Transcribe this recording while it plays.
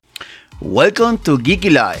Welcome to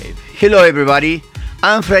Geeky Live. Hello, everybody.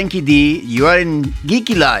 I'm Frankie D. You are in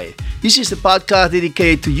Geeky Live. This is a podcast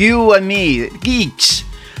dedicated to you and me, geeks.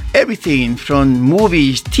 Everything from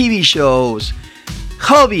movies, TV shows,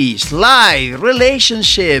 hobbies, life,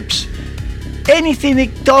 relationships, anything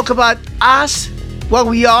that talk about us, what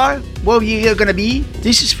we are, what we are going to be.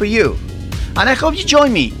 This is for you. And I hope you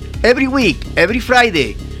join me every week, every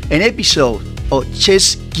Friday, an episode of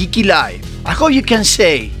Just Geeky Live. I hope you can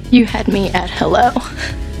say, You had me at hello.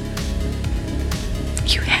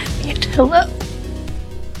 You had me at hello.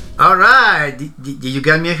 all right, did you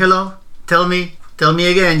get me a hello? Tell me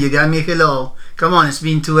again, you got me a hello. Come on, it's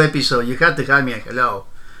been 2 episodes. You got to have me a hello.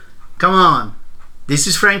 Come on. This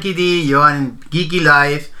is Frankie D. You're on Geeky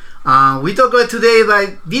Live. We talk about today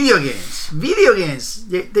about video games. Video games,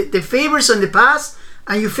 the favorites on the past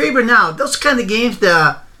and your favorite now. Those kind of games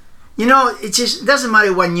that, it just doesn't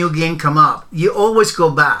matter what new game come up. You always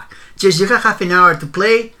go back. Just you got half an hour to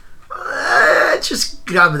play. Just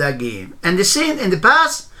grab that game. And the same in the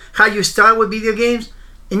past, how you start with video games.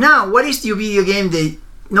 And now, what is your video game that,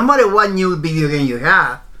 no matter what new video game you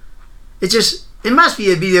have, it must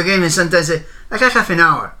be a video game. And sometimes I got half an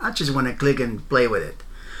hour. I just want to click and play with it.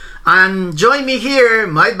 And join me here,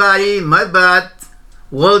 my buddy, my bud,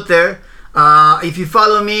 Walter. If you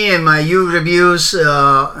follow me in my U Reviews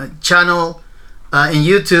channel in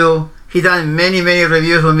YouTube, he done many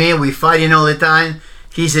reviews with me. We fighting all the time.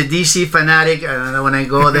 He's a DC fanatic. I don't know when I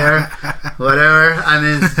go there, whatever. I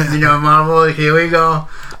mean, Marvel. Here we go.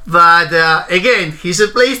 But again, he's a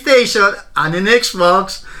PlayStation and an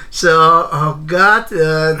Xbox. So, oh God,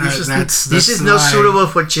 this is not suitable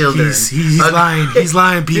for children. He's lying. He's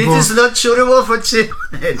lying, people. This is not suitable for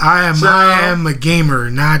children. I am a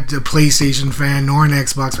gamer, not a PlayStation fan nor an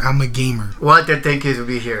Xbox. I'm a gamer. Walter, thank you to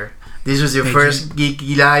be here. This was your first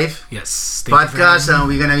Geeky Live podcast, and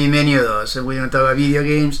we're gonna be many of those. And we're gonna talk about video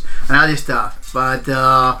games and other stuff. But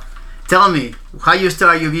tell me, how you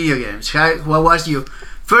start your video games? What was your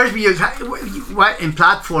first video? What in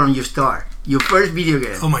platform you start? Your first video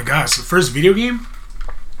game? Oh my gosh, the first video game?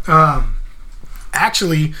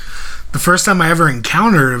 Actually, the first time I ever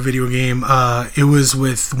encountered a video game, it was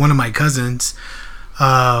with one of my cousins.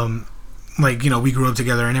 We grew up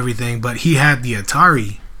together and everything, but he had the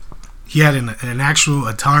Atari. He had an actual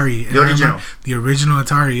Atari. The original? The original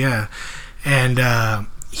Atari, yeah. And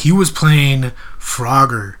he was playing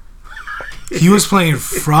Frogger. He was playing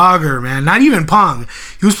Frogger, man. Not even Pong.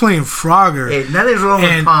 He was playing Frogger. Hey, nothing wrong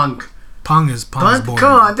with Pong. Pong is boring.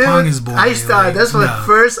 Come on, dude. Pong is boring. That's my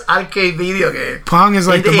first arcade video game. Pong is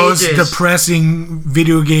like the most depressing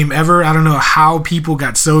video game ever. I don't know how people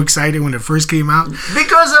got so excited when it first came out.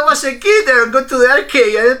 Because I was a kid there, go to the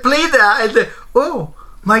arcade and play that, and oh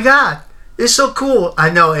my God, it's so cool.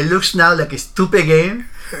 I know it looks now like a stupid game,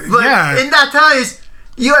 but in that time,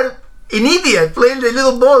 you are an idiot playing the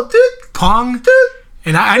little ball. Pong.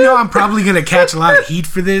 And I know I'm probably going to catch a lot of heat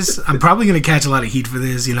for this.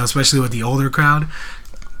 Especially with the older crowd.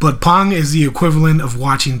 But Pong is the equivalent of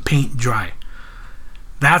watching paint dry.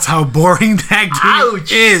 That's how boring that game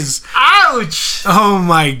is. Ouch! Oh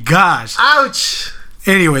my gosh. Ouch!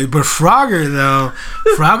 Anyway, but Frogger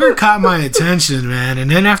caught my attention, man. And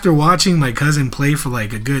then after watching my cousin play for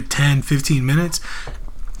like a good 10, 15 minutes,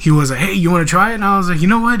 he was like, hey, you want to try it? And I was like, you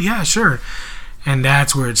know what? Yeah, sure. And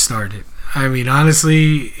that's where it started. I mean,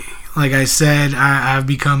 honestly, like I said, I've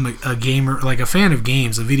become a gamer, like a fan of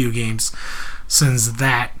games, of video games, since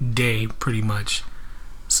that day, pretty much.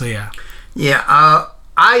 So, yeah. Yeah,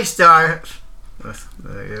 I start...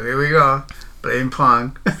 Here we go. Playing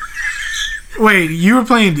Pong. Wait, you were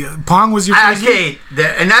playing... Pong was your first game?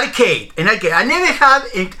 An arcade. I never had...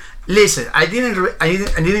 Listen, I didn't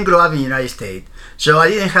grow up in the United States. So I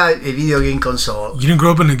didn't have a video game console. You didn't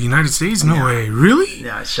grow up in the United States? No way. Really?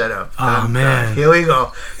 Yeah, shut up. Oh, man. Here we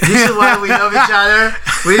go. This is why we love each other.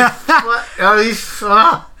 We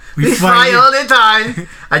fight all the time.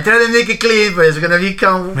 I try to make it clean, but it's going to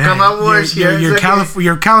come out worse here. Your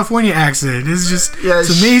California accent is just it's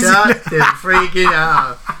amazing. Shut the freaking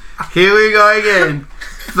out. Here we go again.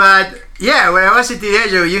 But yeah, when I was a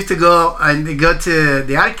teenager, we used to go to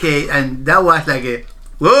the arcade, and that was like a,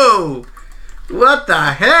 whoa. What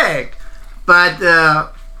the heck? But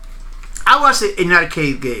I was an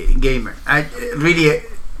arcade gamer. I really,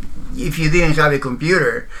 if you didn't have a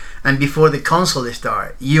computer and before the console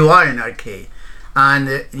start, you are an arcade.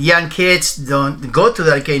 And young kids don't go to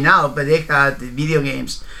the arcade now, but they had the video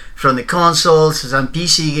games from the consoles, some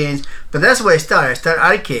PC games. But that's where I started. I started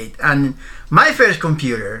arcade. And my first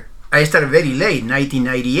computer, I started very late,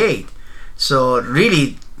 1998. So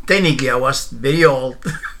really, technically, I was very old.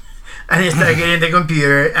 And I started getting the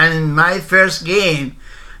computer. And my first game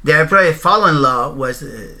that I probably fell in love was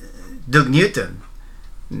Duke Nukem.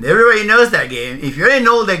 Everybody knows that game. If you already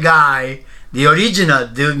know the guy, the original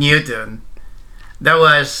Duke Nukem, that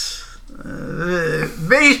was a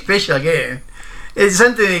very special game. It's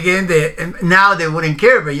something again that now they wouldn't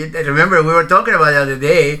care, but you remember we were talking about the other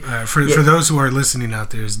day. For those who are listening out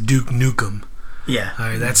there, it's Duke Nukem. Yeah, all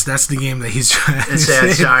right, that's the game that he's trying to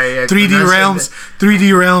say. Sorry, 3D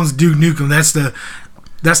Realms, Duke Nukem.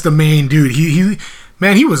 That's the main dude.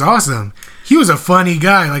 He was awesome. He was a funny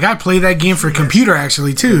guy. Like I played that game for computer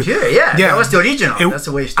actually too. Computer, yeah, that was the original. That's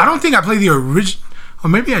the way it started. I don't think I played the original, or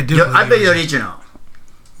maybe I did. I played the original.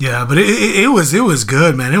 Yeah, but it was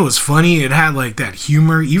good, man. It was funny. It had like that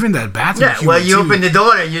humor, even that bathroom. Yeah, well, you open the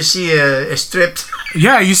door and you see a strip.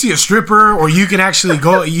 Yeah, you see a stripper, or you can actually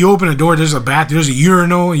go. You open a door. There's a bathroom. There's a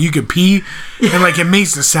urinal, and you can pee, and like it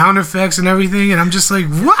makes the sound effects and everything. And I'm just like,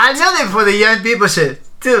 what? I know that for the young people said,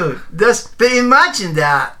 dude, but imagine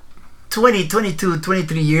that 20, 22,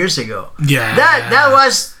 23 years ago. Yeah, that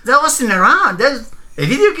wasn't around. That's a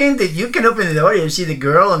video game that you can open the door and you see the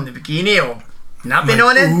girl in the bikini or. Nothing like,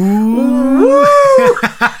 on it. Ooh.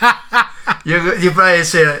 you probably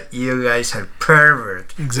say you guys are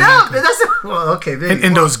pervert. Exactly. No, but that's well, okay.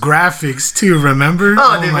 And those graphics too. Remember?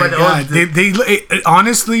 Oh my god! They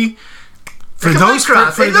honestly for like those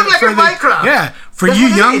they look like a Minecraft. Yeah, for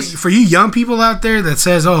you young people out there that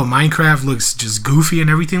says, "Oh, Minecraft looks just goofy and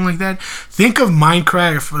everything like that." Think of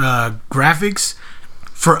Minecraft graphics.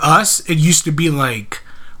 For us, it used to be like,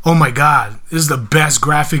 oh my god, this is the best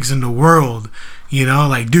graphics in the world. You know,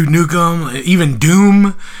 like Duke Nukem, even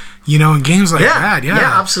Doom, you know, and games like that.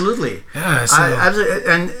 Yeah, absolutely. Yeah, so.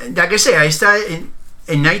 And like I say, I started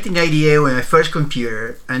in 1998 with my first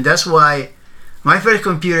computer, and that's why my first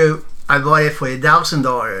computer, I bought it for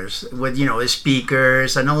 $1,000 with, you know, the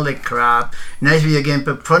speakers and all that crap. Nice video game,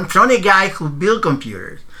 but from a guy who built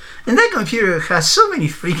computers. And that computer has so many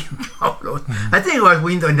freaking problems. I think it was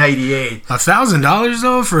Windows 98. $1,000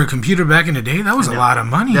 though for a computer back in the day? That was a lot of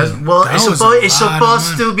money. It's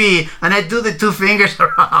supposed to be, and I do the two fingers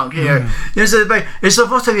around here. It's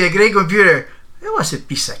supposed to be a great computer. It was a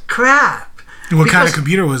piece of crap. What kind of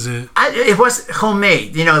computer was it? It was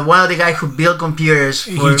homemade. You know, one of the guys who built computers.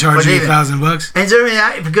 He charged you $1,000? And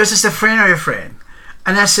so, because it's a friend of a friend.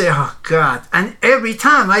 And I said, oh God. And every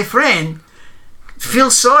time my friend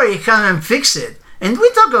feel sorry, come and fix it. And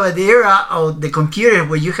we talk about the era of the computer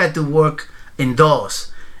where you had to work in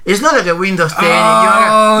DOS. It's not like a Windows 10. You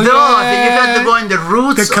had to go in the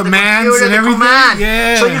roots the of commands the computer, and everything. Command.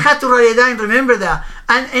 Yeah. So you had to write it down. Remember that.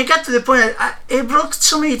 And it got to the point that it broke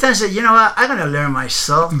so many times that, you know what, I'm gonna learn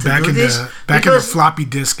myself to do this. Back in the floppy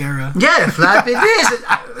disk era. Yeah, floppy disk.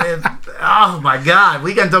 Oh my God,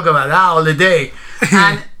 we can talk about that all the day.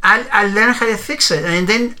 And I learned how to fix it, and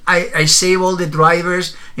then I save all the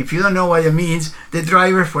drivers. If you don't know what it means, the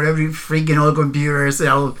driver for every freaking old computers,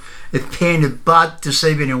 they're all a pain in the butt to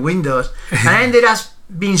save it in Windows. And I ended up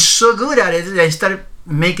being so good at it that I started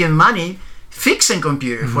making money fixing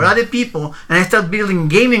computers for other people, and I started building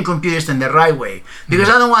gaming computers in the right way. Because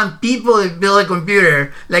I don't want people to build a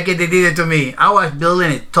computer like they did it to me. I was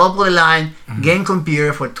building a top of the line game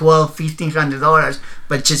computer for $1,200-$1,500,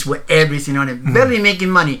 but just with everything on it, barely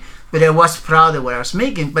making money. But I was proud of what I was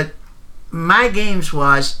making. But my games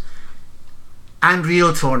was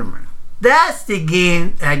Unreal Tournament. That's the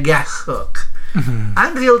game I got hooked.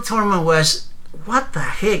 Unreal Tournament was, what the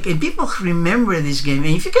heck? And people remember this game.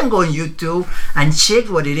 And if you can go on YouTube and check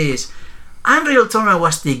what it is, Unreal Tournament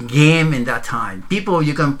was the game in that time. People,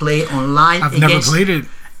 you can play online. I've never played it.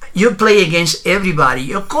 You play against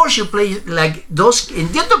everybody. Of course, you play like those.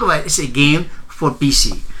 And you talk about it's a game for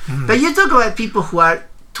PC. But you talk about people who are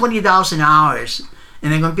 20,000 hours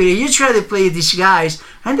in a computer. You try to play these guys,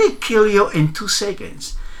 and they kill you in 2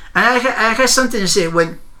 seconds. And I have something to say.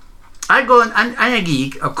 When I go, I'm a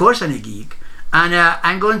geek. Of course, I'm a geek. And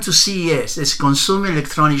I'm going to CES, it's Consumer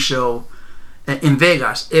Electronics Show in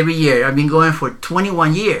Vegas every year. I've been going for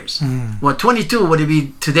 21 years. Well, 22 would it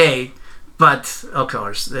be today, but of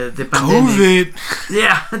course, the pandemic. COVID.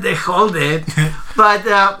 Yeah, they hold it. But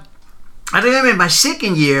I remember my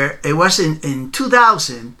second year, it was in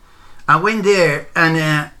 2000. I went there,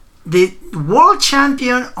 and the world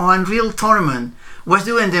champion on Unreal Tournament was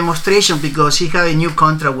doing a demonstration because he had a new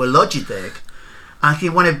contract with Logitech. And he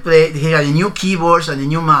wanted to play, he had a new keyboards and a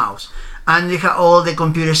new mouse. And they had all the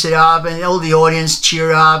computers set up and all the audience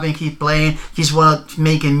cheer up and he's playing. He's one of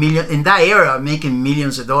making millions, in that era, making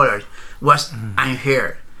millions of dollars was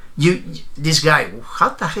unheard. This guy, how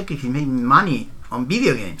the heck is he making money on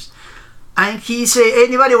video games? And he said,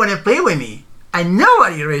 anybody want to play with me? and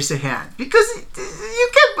nobody raised their hand because you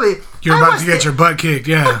can't play. You're about to get your butt kicked,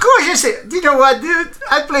 yeah. Of course, I say, you know what, dude?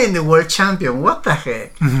 I play in the world champion. What the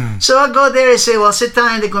heck? Mm-hmm. So I go there and say, well, sit down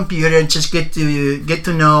on the computer and just get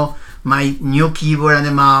to know my new keyboard and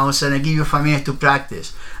the mouse, and I give you 5 minutes to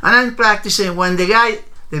practice. And I'm practicing when the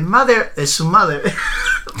mother,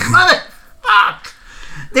 fuck,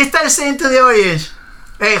 they start saying to the audience,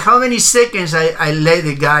 hey, how many seconds I let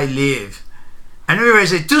the guy live? And everybody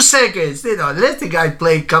say 2 seconds. They don't let the guy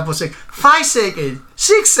play a couple seconds. 5 seconds,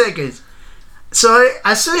 6 seconds. So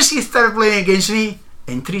as soon as he started playing against me,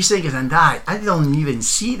 in 3 seconds and died. I don't even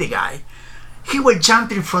see the guy. He was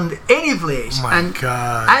jumping from any place. Oh my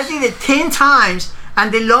God! I did it 10 times,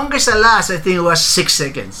 and the longest I last, I think, was 6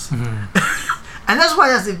 seconds. Mm-hmm. And that's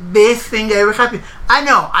one of the best things that ever happened. I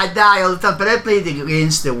know I die all the time, but I played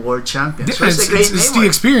against the world champions. So it's a great memory. It's the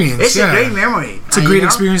experience. It's a great memory. It's a great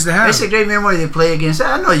experience to have. It's a great memory to play against.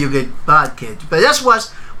 I know you get bad kids, but that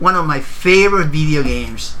was one of my favorite video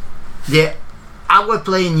games. I would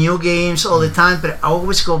play new games all the time, but I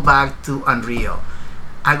always go back to Unreal.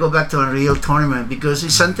 I go back to Unreal Tournament because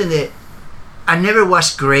it's something that I never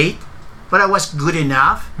was great, but I was good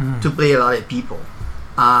enough to play a lot of people.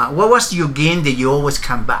 What was your game that you always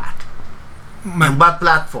come back? And what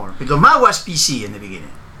platform? Because mine was PC in the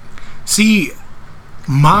beginning. See,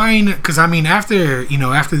 mine, because I mean, after the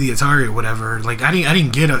Atari or whatever, like I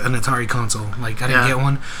didn't get an Atari console. Like I didn't get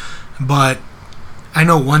one, but I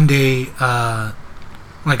know one day,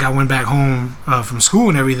 like I went back home from school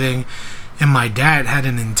and everything, and my dad had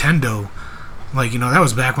a Nintendo. Like, that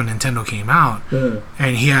was back when Nintendo came out,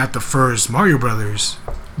 and he had the first Mario Brothers,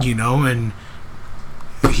 and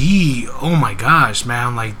he, oh my gosh,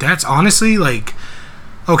 man, like that's honestly like,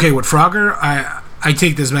 okay, with Frogger, I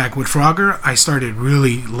take this back. With Frogger, I started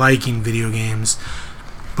really liking video games,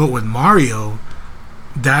 but with Mario,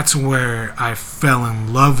 that's where I fell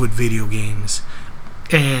in love with video games.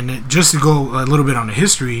 And just to go a little bit on the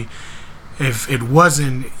history, if it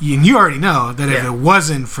wasn't, and you already know that if it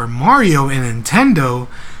wasn't for Mario and Nintendo,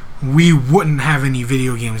 we wouldn't have any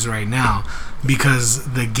video games right now,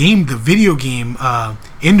 because the video game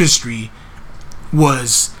industry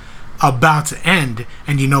was about to end.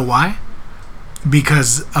 And you know why?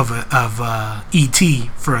 Because of E.T.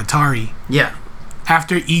 for Atari. Yeah.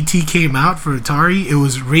 After E.T. came out for Atari, it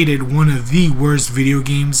was rated one of the worst video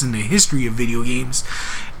games in the history of video games.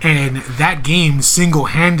 And that game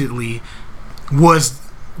single-handedly was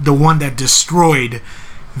the one that destroyed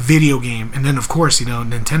video game. And then, of course,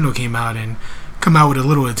 Nintendo came out with a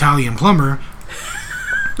little Italian plumber.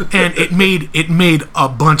 And it made a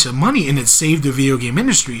bunch of money, and it saved the video game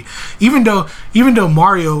industry. Even though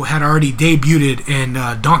Mario had already debuted in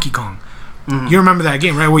Donkey Kong. Mm-hmm. You remember that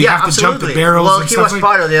game, right? Where you have to jump the barrels. Well, and he stuff was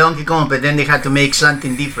part of the Donkey Kong, but then they had to make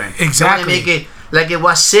something different. Exactly. They make it like it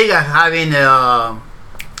was Sega having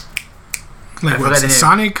like what,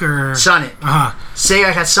 Sonic or Sonic.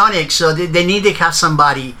 Sega had Sonic, so they needed to have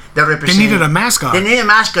somebody that represented. They needed a mascot. They needed a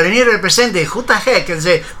mascot. They needed to represent it. Who the heck? And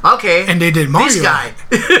say, okay. And they did Mario. This guy.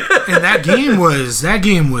 And that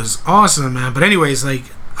game was awesome, man. But anyways, like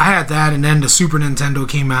I had that, and then the Super Nintendo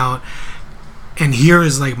came out, and here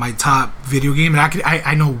is like my top video game. And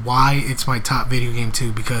I know why it's my top video game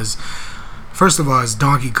too, because first of all, it's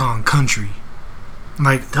Donkey Kong Country.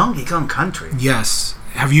 Like Donkey Kong Country. Yes.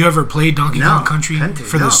 Have you ever played Donkey Kong Country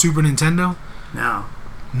for the Super Nintendo? No.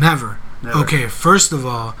 Never. Okay, first of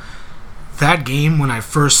all, that game, when I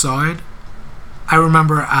first saw it, I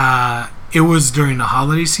remember it was during the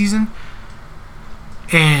holiday season.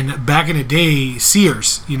 And back in the day,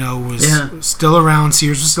 Sears, was still around.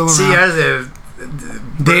 Sears was still around. Sears,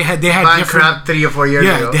 they had different 3 or 4 years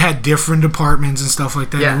ago. Yeah, they had different departments and stuff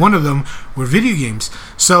like that. Yeah. And one of them were video games.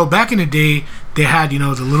 So back in the day, they had the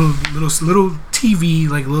little TV,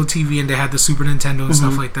 like little TV, and they had the Super Nintendo and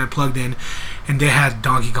stuff like that plugged in, and they had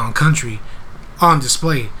Donkey Kong Country on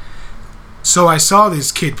display. So I saw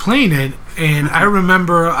this kid playing it, and I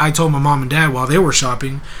remember I told my mom and dad while they were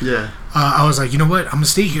shopping. Yeah. I was like, you know what? I'm gonna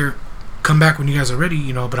stay here. Come back when you guys are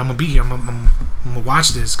ready, but I'm gonna be here. I'm gonna watch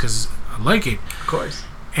this because I like it. Of course.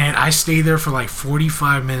 And I stayed there for like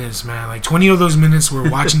 45 minutes, man. Like 20 of those minutes were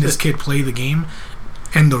watching this kid play the game,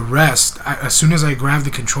 and the rest, as soon as I grabbed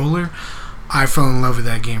the controller, I fell in love with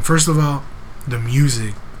that game. First of all, the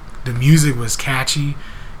music was catchy.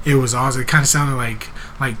 It was awesome. It kind of sounded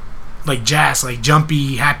like jazz, like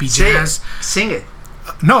jumpy, happy jazz. Sing it.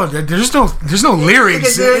 No, there's no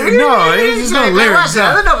lyrics. No, there's no lyrics.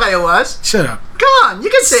 I don't know what it was. Shut up. Come on, you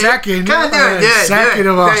can say Second, it. Come on, do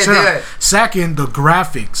it. Second, the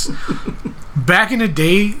graphics. Back in the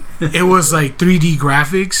day, it was like 3D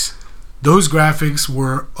graphics. Those graphics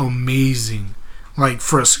were amazing. Like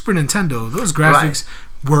for a Super Nintendo, those graphics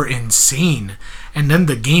were insane. And then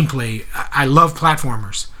the gameplay, I love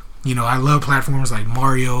platformers. You know, I love platformers like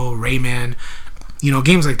Mario, Rayman, you know,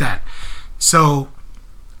 games like that. So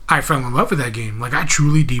I fell in love with that game. Like, I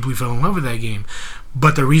truly, deeply fell in love with that game.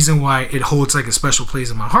 But the reason why it holds like a special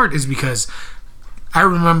place in my heart is because I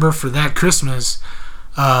remember for that Christmas,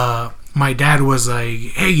 my dad was like,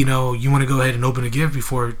 hey, you know, you want to go ahead and open a gift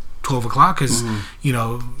before 12 o'clock? Because, you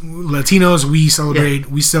know, Latinos, we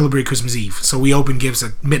celebrate Christmas Eve. So we open gifts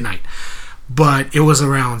at midnight. But it was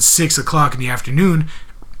around 6 o'clock in the afternoon.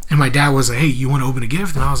 And my dad was like, hey, you want to open a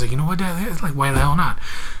gift? And I was like, you know what, Dad? Like, why the hell not?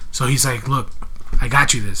 So he's like, look, I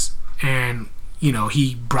got you this. And, you know,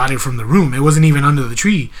 he brought it from the room. It wasn't even under the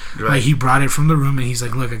tree. Right. Like, he brought it from the room and he's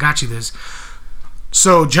like, look, I got you this.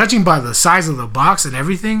 So, judging by the size of the box and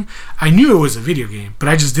everything, I knew it was a video game, but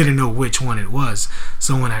I just didn't know which one it was.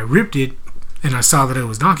 So, when I ripped it and I saw that it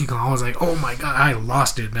was Donkey Kong, I was like, oh my God, I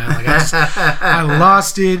lost it, man. Like, I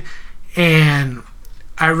lost it. And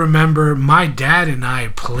I remember my dad and I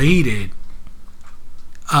played it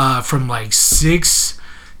from like 6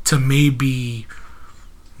 to maybe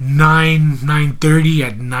 9:30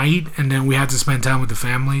 at night, and then we had to spend time with the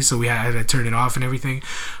family, so we had to turn it off and everything.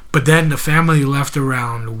 But then the family left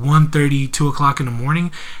around 1:30, 2 o'clock in the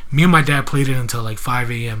morning. Me and my dad played it until like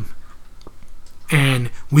 5 a.m.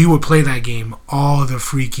 And we would play that game all the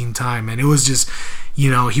freaking time. And it was just,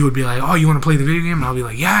 you know, he would be like, oh, you want to play the video game? And I'll be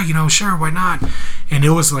like, yeah, you know, sure, why not? And it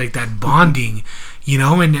was like that bonding, you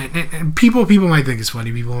know, and people might think it's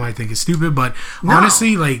funny, people might think it's stupid, but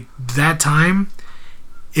honestly, like, that time,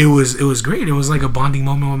 it was great. It was like a bonding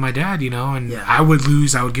moment with my dad, you know, and I would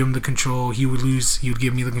lose, I would give him the control. He would lose, he would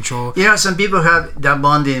give me the control. You know, some people have that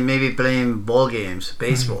bonding maybe playing ball games,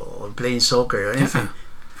 baseball, or playing soccer or anything. Yeah.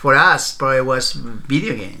 For us, probably it was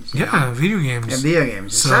video games. Video games. Yeah, video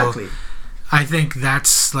games, exactly. So, I think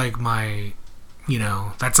that's like my, you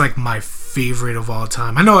know, that's like my favorite of all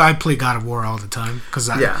time. I know I play God of War all the time.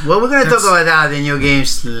 Well, we're going to talk about that in your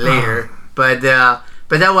games later, but that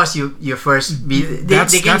was your first. The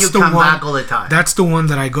game you come back all the time. That's the one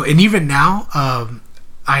that I go, and even now,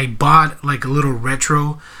 I bought like a little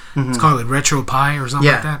retro. It's called a Retro Pie or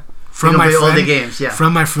something like that. From my friend, all the games,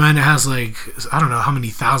 from my friend, it has like, I don't know how many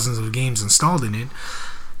thousands of games installed in it,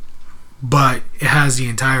 but it has the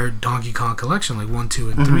entire Donkey Kong collection, like 1, 2,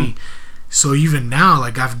 and 3. So even now,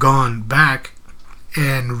 like, I've gone back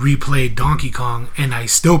and replayed Donkey Kong, and I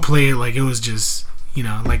still play it like it was just, you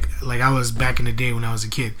know, like I was back in the day when I was a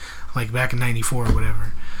kid, like back in '94 or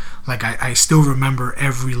whatever. Like, I still remember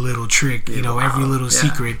every little trick, you know, every little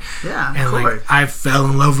secret. Yeah, and like, I fell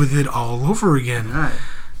in love with it all over again. Right.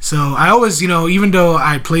 So I always, you know, even though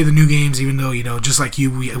I play the new games, even though, you know, just like you,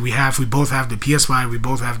 we both have the PS5, we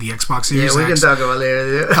both have the Xbox Series X. Yeah, we can talk about it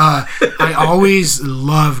later. I always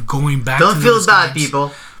love going back. Don't to feel those bad, games.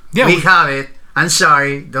 people. Yeah, we have it. I'm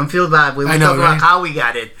sorry. Don't feel bad. We will talk about how we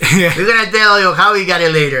got it. Yeah. We're gonna tell you how we got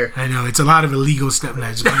it later. I know, it's a lot of illegal stuff.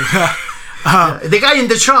 The guy in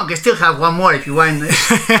the trunk, I still have one more if you want.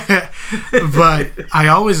 But I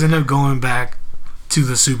always end up going back to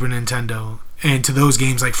the Super Nintendo and to those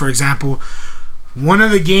games. Like, for example, one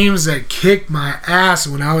of the games that kicked my ass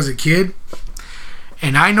when I was a kid,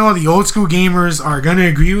 and I know the old school gamers are gonna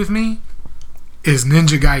agree with me, is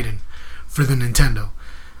Ninja Gaiden for the Nintendo.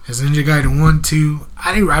 It's Ninja Gaiden 1, 2.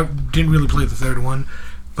 I didn't really play the third one,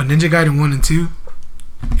 but Ninja Gaiden 1 and 2,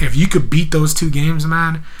 if you could beat those two games,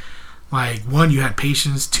 man, like, 1, you had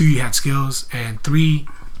patience, 2, you had skills, and 3,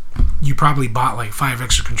 you probably bought like 5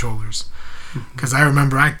 extra controllers. Because I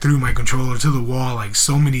remember I threw my controller to the wall like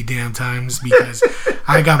so many damn times because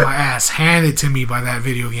I got my ass handed to me by that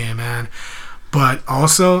video game, man. But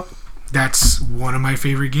also, that's one of my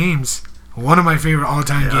favorite games. One of my favorite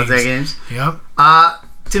all-time games. All-time games? Yep.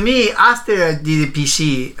 To me, after I did a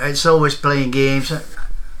PC, I was always playing games.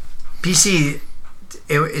 PC,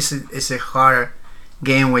 it's a hard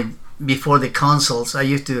game before the consoles. I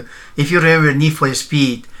used to, if you remember Need for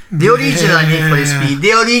Speed, the original Need for Speed,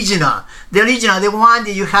 the original, the one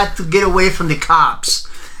that you had to get away from the cops.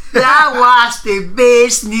 That was the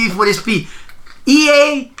best Need for Speed.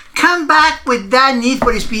 EA, come back with that Need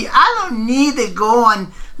for Speed. I don't need to go and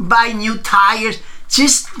buy new tires.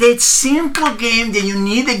 Just that simple game that you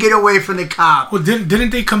need to get away from the cop. Well, didn't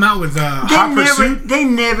they come out with Hot Pursuit? They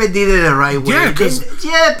never did it the right way. Yeah,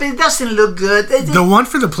 but it doesn't look good. The one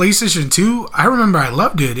for the PlayStation 2, I remember I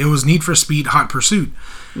loved it. It was Need for Speed Hot Pursuit.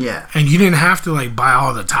 Yeah. And you didn't have to like buy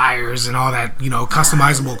all the tires and all that, you know,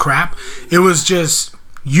 customizable crap. It was just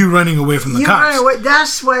You running away from the cops.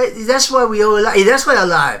 That's why we all alive. That's why I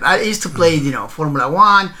live. I used to play, Formula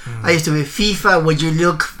One. I used to play FIFA. When you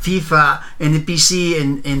look FIFA in the PC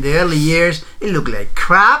in the early years, it looked like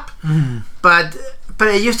crap. But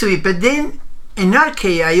it used to be. But then in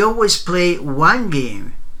arcade, I always play one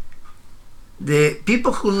game. The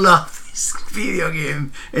people who love this video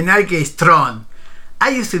game in arcade is Tron. I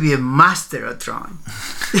used to be a master of Tron.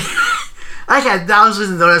 I had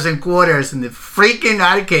thousands of dollars in quarters in the freaking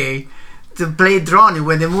arcade to play Tron. And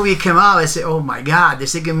when the movie came out, I said, oh my God, the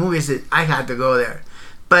second movie, I had to go there.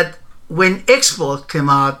 But when Xbox came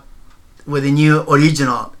out with the new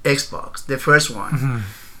original Xbox, the first one,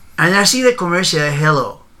 and I see the commercial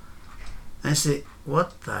Halo, I say,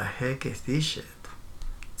 what the heck is this shit?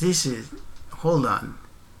 Hold on,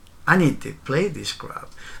 I need to play this crap.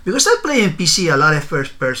 Because I play in PC a lot of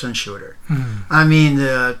first-person shooter. I mean,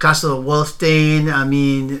 Castle of Wolfenstein. I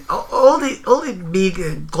mean, all the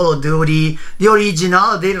big Call of Duty, the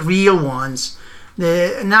original, the real ones.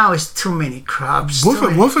 Now it's too many craps.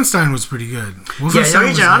 Wolfenstein was pretty good. The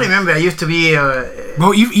original. I remember. I used to be.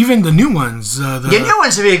 Well, even the new ones. The new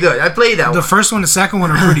ones are very good. I played that one. The first one, the second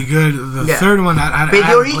one are pretty good. The third one, I but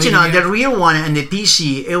the original, the real one, and the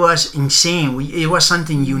PC, it was insane. It was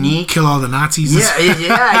something unique. Kill all the Nazis.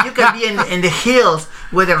 Yeah. You can be in the hills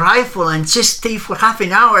with a rifle and just stay for half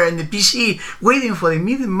an hour in the PC waiting for the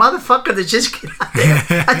motherfucker to just get out there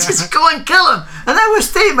and just go and kill him. And I would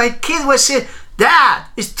stay. My kid would say, Dad,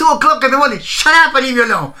 it's 2 o'clock in the morning. Shut up and leave me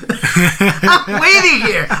alone. I'm waiting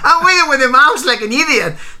here. I'm waiting with the mouse like an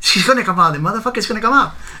idiot. She's going to come out. The motherfucker's going to come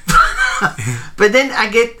out. But then I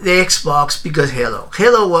get the Xbox because Halo.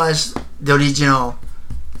 Halo was the original.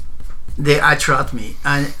 They attract me.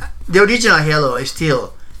 And the original Halo is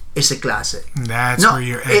a classic. That's where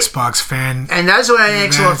you're Xbox fan. And that's where I'm an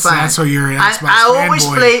Xbox fan. That's where you're an Xbox I always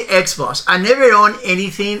play Xbox. I never own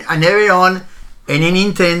anything. I never own any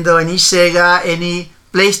Nintendo, any Sega, any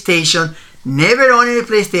PlayStation. Never own any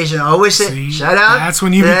PlayStation. I always say, shut up. That's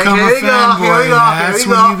when you become a fanboy. That's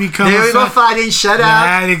when you become a fan. There we go, fighting. Shut up.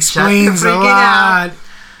 That explains a lot.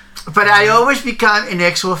 But I always become an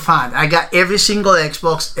Xbox fan. I got every single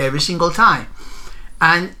Xbox every single time.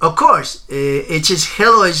 And of course, it's just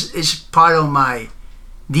Halo is part of my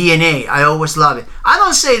DNA. I always love it. I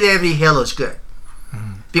don't say that every Halo is good.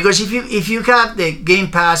 Because if you have the Game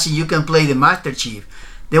Pass, you can play the Master Chief.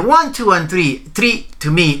 The 1, 2, and 3 to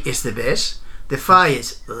me is the best. The 5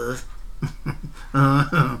 is what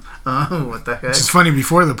the heck? It's funny.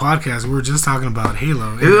 Before the podcast, we were just talking about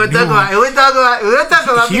Halo. We were talking about.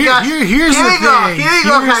 Here's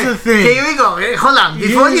the thing. Here we go. Hold on.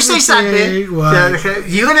 Before you say something,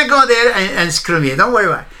 you're gonna go there and screw me. Don't worry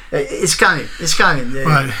about it. It's coming.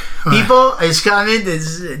 People, it's coming.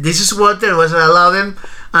 This is Walter. I love him,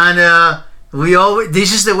 and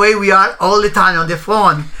this is the way we are all the time on the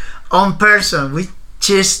phone, on person. We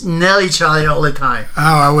just nail each other all the time. Oh,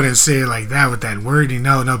 I wouldn't say it like that with that wording.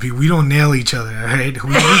 No, we don't nail each other. Right?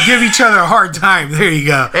 We give each other a hard time. There you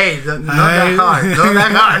go. Hey, not that hard. Not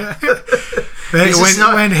that hard. This is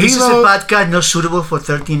a podcast not suitable for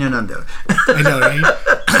 13 and under. I know, right?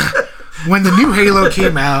 When the new Halo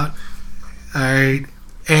came out, all right,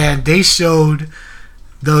 and they showed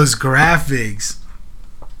those graphics,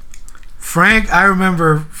 I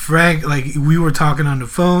remember Frank, like, we were talking on the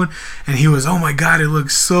phone, and he was, oh my God, it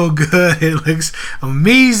looks so good. It looks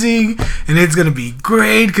amazing, and it's going to be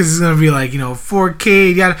great, because it's going to be like, 4K.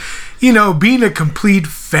 You got, being a complete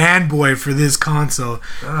fanboy for this console.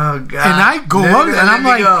 Oh, God. And I go up, and I'm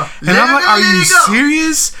like, are you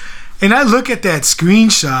serious? And I look at that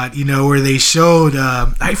screenshot, where they showed,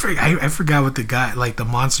 I forgot what the guy, like the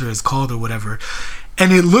monster is called or whatever.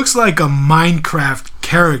 And it looks like a Minecraft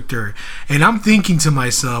character. And I'm thinking to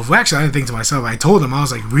myself, well, actually, I didn't think to myself. I told him, I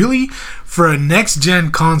was like, really? For a next-gen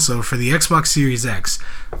console, for the Xbox Series X,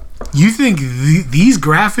 you think these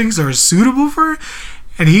graphics are suitable for it?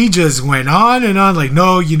 And he just went on and on, like,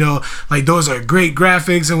 no, like, those are great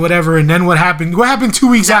graphics and whatever. And then what happened? What happened 2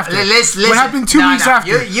 weeks after? Listen. What happened 2 weeks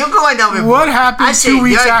after? You're going over. What happened 2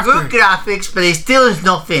 weeks after? Good graphics, but it still is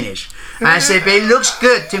not finished. And I said, but it looks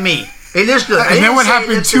good to me. It looks good. And then what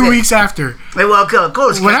happened 2 weeks after? Well, of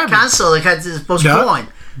course, it got canceled. It had postponed.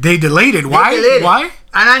 They delayed it. Why? Why?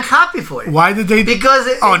 And I'm happy for it. Why did they? Because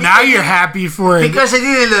now you're happy for it. Because it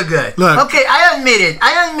didn't look good. Look, okay, I admit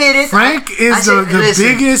it. Frank is the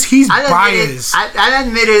biggest. He's biased. I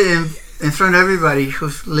admit it in front of everybody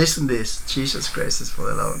who's listened to this. Jesus Christ, it's for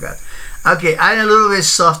the love of God. Okay, I'm a little bit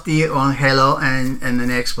softy on Halo and the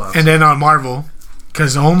Xbox. And then on Marvel.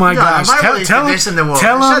 Because oh my gosh, Marvel is tell the him, best in the world.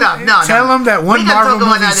 tell him, Shut up. No, tell him that We one can Marvel talk about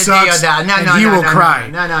movie another day sucks of that. and he will cry.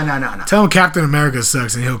 No. Tell him Captain America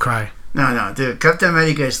sucks and he'll cry. No, dude. Captain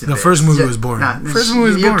America is the best. first movie was boring. First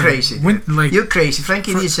movie was You're boring. crazy. You're crazy.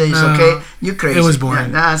 Frankie D says, no, okay, you're crazy. it was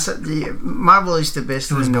boring. Marvel is the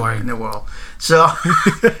best was in boring. the world. So,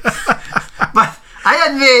 but I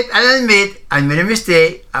admit, I made a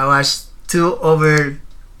mistake. I was too over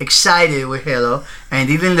excited with Halo and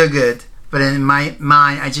it didn't look good. But in my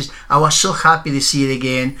mind, I was so happy to see it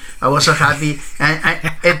again. I was so happy, and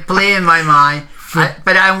it played in my mind.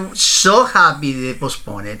 But I'm so happy they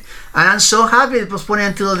postponed it, and I'm so happy they postponed it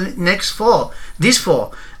until next fall, this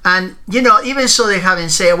fall. And even so, they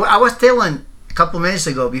haven't said. I was telling a couple minutes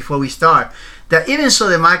ago before we start that even so,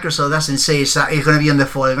 the Microsoft doesn't say it's going to be in the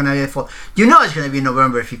fall. It's going to be in the fall. It's going to be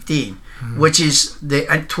November 15, which is the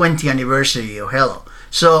 20th anniversary of Halo.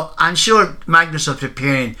 So I'm sure Microsoft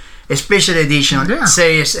preparing a special edition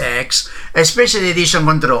Series X, a special edition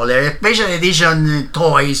controller, a special edition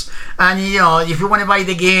toys, and if you want to buy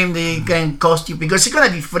the game, they can cost you because it's gonna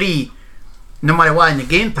be free, no matter what in the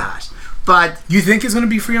Game Pass. But you think it's gonna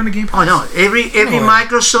be free on the Game Pass? Oh no! Every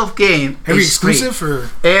Microsoft game every is exclusive free. or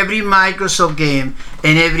every Microsoft game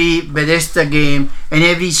and every Bethesda game and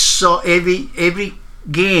every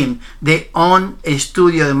game they own a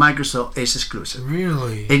studio that Microsoft is exclusive.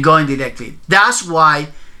 Really? It's going directly. That's why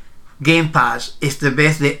Game Pass is the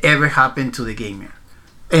best that ever happened to the gamer,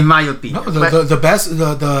 in my opinion. No, the best.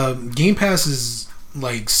 The Game Pass is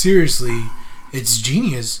like seriously, it's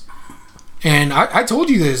genius. And I told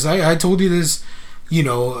you this. I told you this.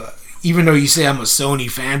 Even though you say I'm a Sony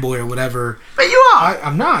fanboy or whatever, but you are.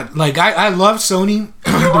 I'm not. Like I love Sony.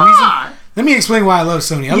 You are. Let me explain why I love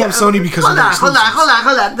Sony. I love Sony because hold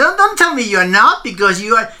on. Don't tell me you're not, because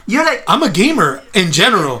you're like. I'm a gamer in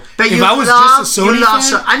general. But if I was just a Sony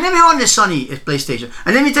fan, I never owned a Sony PlayStation.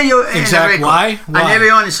 And let me tell you exactly why. I never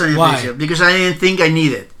owned a Sony PlayStation because I didn't think I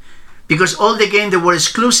needed it. Because all the games that were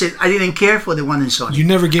exclusive, I didn't care for the one in Sony. You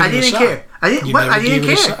never gave it a shot. I didn't care. I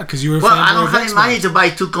didn't care because you were. I don't have the money to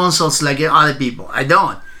buy two consoles like other people. I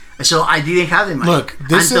don't. So I didn't have the money. Look,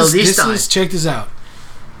 this is check this out.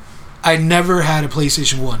 I never had a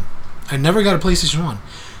PlayStation 1. I never got a PlayStation 1.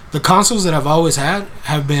 The consoles that I've always had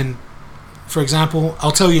have been, for example,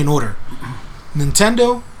 I'll tell you in order.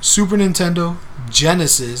 Nintendo, Super Nintendo,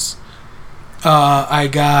 Genesis. I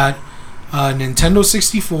got Nintendo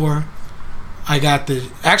 64. I got the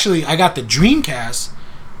Dreamcast,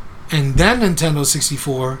 and then Nintendo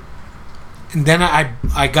 64, and then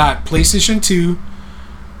I got PlayStation 2,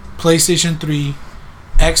 PlayStation 3,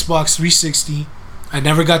 Xbox 360. I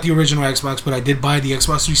never got the original Xbox, but I did buy the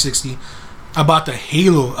Xbox 360. I bought the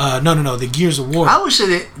Halo. The Gears of War. I would say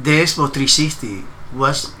that the Xbox 360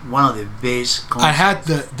 was one of the best consoles. I had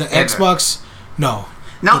the Xbox. No.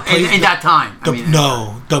 No, in that time.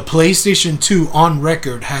 The PlayStation 2 on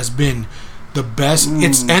record has been the best.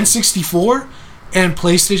 It's N64 and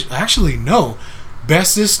PlayStation. Actually, no.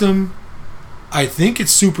 Best system, I think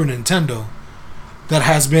it's Super Nintendo that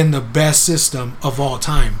has been the best system of all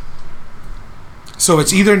time. So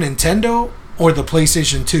it's either Nintendo or the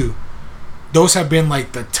PlayStation 2. Those have been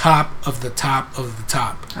like the top of the top of the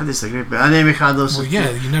top. I disagree, but I never had those. Well,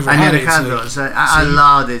 yeah, you never I had never it. had those. I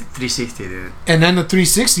love the 360, dude. And then the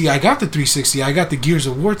 360, I got the 360. I got the Gears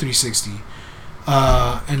of War 360.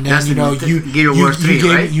 And then That's Gears of War 3,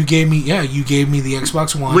 right? You gave me the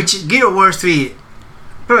Xbox One. Which Gears of War 3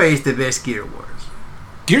 probably is the best Gears of War.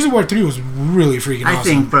 Gears of War 3 was really freaking awesome. I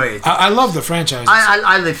think probably. I love the franchise.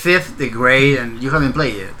 I the 5th, the great, and you haven't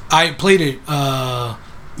played it. I played it.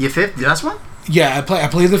 Your 5th, the last one? Yeah, I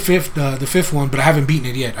played the fifth one, but I haven't beaten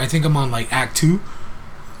it yet. I think I'm on like Act 2.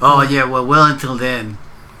 Oh yeah, well until then.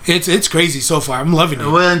 It's crazy so far. I'm loving it.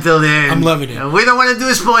 Well until then. I'm loving it. We don't want to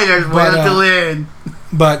do spoilers. Well until then.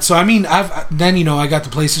 But so I mean, I got the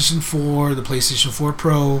PlayStation 4, the PlayStation 4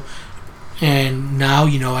 Pro, and now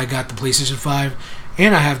I got the PlayStation 5,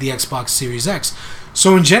 and I have the Xbox Series X.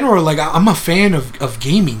 So in general, like I'm a fan of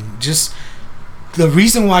gaming. Just the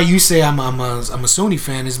reason why you say I'm a Sony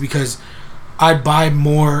fan is because I buy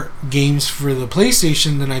more games for the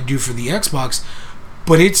PlayStation than I do for the Xbox,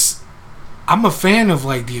 but I'm a fan of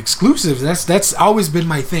like the exclusives. That's always been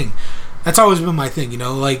my thing. That's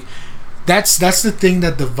like that's the thing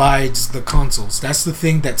that divides the consoles. That's the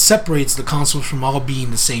thing that separates the consoles from all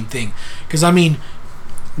being the same thing. Because I mean,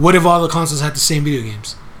 what if all the consoles had the same video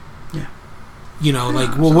games? Yeah.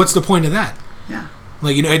 What's the point of that? Yeah.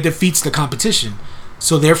 Like it defeats the competition.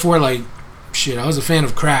 So therefore, like. Shit, I was a fan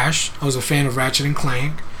of Crash. I was a fan of Ratchet and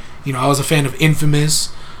Clank. I was a fan of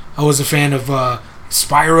Infamous. I was a fan of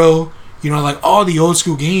Spyro. like all the old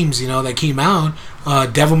school games, that came out.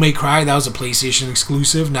 Devil May Cry, that was a PlayStation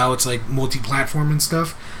exclusive. Now it's like multi-platform and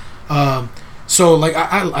stuff. So like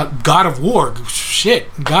I God of War,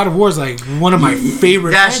 God of War is like one of my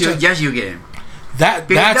favorite. That's your game.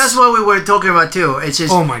 That's what we were talking about too. It's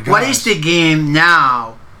just, oh my gosh. What is the game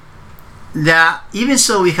now that even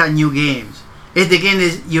so we have new games? If the game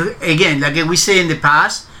is like we say in the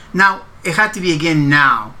past, now it had to be again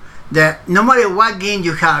now. That no matter what game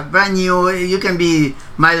you have, brand new, you can be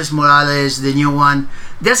Miles Morales, the new one.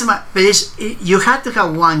 You have to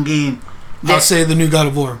have one game. I'll say the new God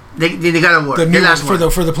of War. The God of War. The new last one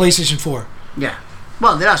for the PlayStation 4. Yeah.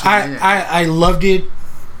 Well, the last one. I loved it.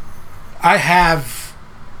 I have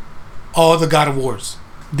all the God of Wars,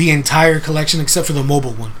 the entire collection except for the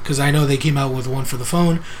mobile one, because I know they came out with one for the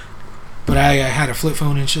phone, but I had a flip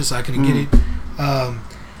phone and shit, so I couldn't get it.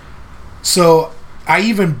 So I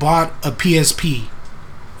even bought a PSP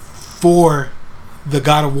for the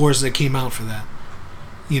God of Wars that came out for that,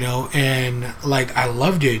 and like I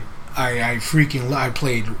loved it. I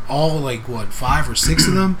played all like 5 or 6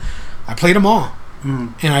 of them. I played them all,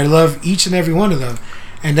 and I love each and every one of them.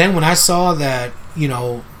 And then when I saw that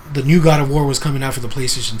the new God of War was coming out for the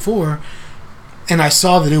PlayStation 4, and I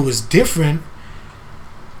saw that it was different,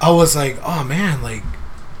 I was like, oh man, like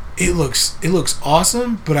it looks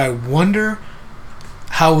awesome, but I wonder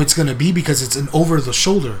how it's gonna be because it's an over the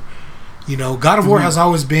shoulder. God of War has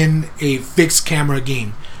always been a fixed camera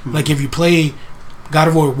game. Like if you play God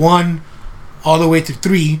of War 1 all the way to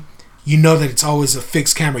 3, you know that it's always a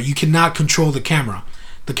fixed camera. You cannot control the camera.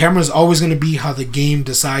 The camera is always going to be how the game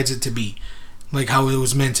decides it to be, like how it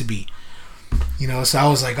was meant to be. So I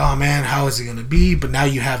was like, oh man, how is it going to be? But now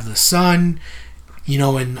you have the son,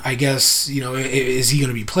 and I guess, is he going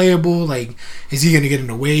to be playable? Like, is he going to get in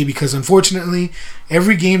the way? Because unfortunately,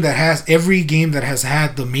 every game that has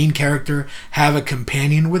had the main character have a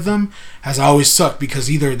companion with them has always sucked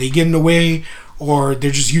because either they get in the way or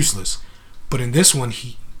they're just useless. But in this one,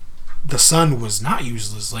 the son was not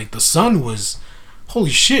useless. Like, the son was, holy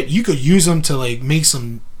shit, you could use him to like make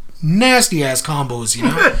some nasty ass combos,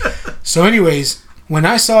 So anyways, when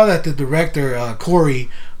I saw that the director Cory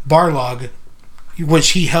Barlog,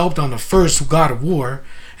 which he helped on the first God of War,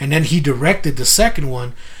 and then he directed the second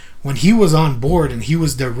one, when he was on board and he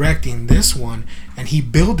was directing this one and he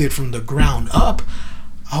built it from the ground up,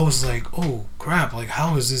 I was like, oh crap, like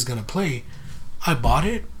how is this gonna play? I bought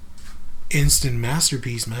it. Instant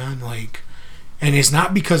masterpiece, man. Like, and it's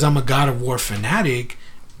not because I'm a God of War fanatic,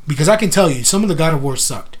 because I can tell you some of the God of War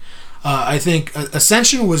sucked. I think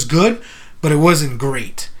Ascension was good, but it wasn't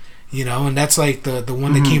great, and that's like the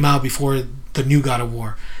one that came out before the new God of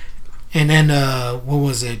War. And then what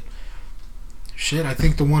was it? Shit, I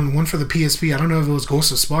think the one for the PSP, I don't know if it was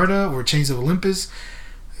Ghost of Sparta or Chains of Olympus.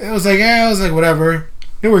 It was like whatever.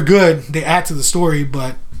 They were good. They add to the story,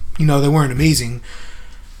 but they weren't amazing.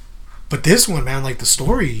 But this one, man, like the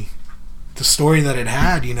story that it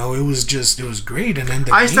had, it was great. And then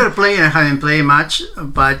I started playing. I haven't played much,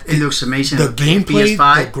 but it looks amazing. The gameplay,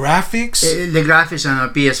 PS5, the graphics, the graphics on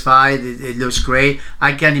a PS5, it looks great.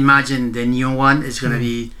 I can imagine the new one is gonna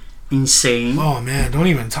be insane. Oh man, don't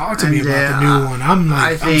even talk to me about the new one.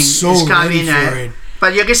 I'm so ready for it.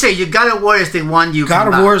 But like I say, you God of War is the one you.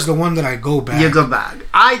 God of War is the one that I go back. You go back.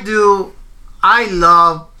 I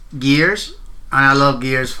love Gears. And I love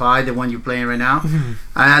Gears 5, the one you're playing right now. And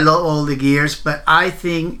I love all the Gears, but I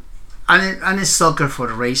think I'm a sucker for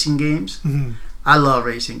racing games. I love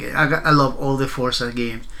racing games. I love all the Forza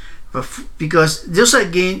games, but because those are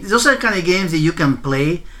kind of games that you can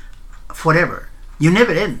play forever. You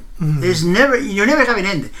never end. You never have an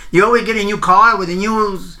end. You always get a new car with a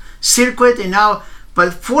new circuit, and now.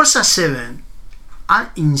 But Forza 7, I'm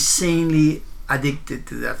insanely addicted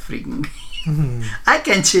to that freaking game. I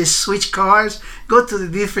can just switch cars, go to the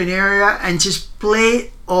different area, and just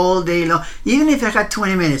play all day long. Even if I had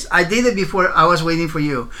 20 minutes. I did it before I was waiting for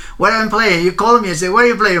you. What I'm playing, you called me and said, what are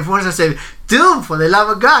you playing? Forza 7. Dude, for the love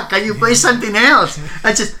of God, can you play something else?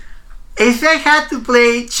 If I had to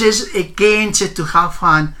play just a game just to have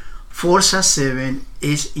fun, Forza 7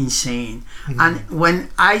 is insane. And when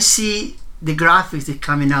I see the graphics that are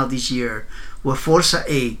coming out this year with Forza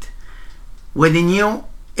 8, with the new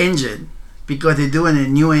engine, because they're doing a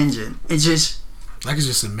new engine, it's just... I can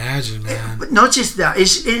just imagine, man. But not just that,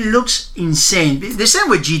 it looks insane. The same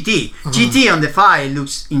with GT. GT on the 5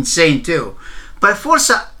 looks insane too. But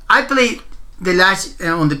Forza, I played the last,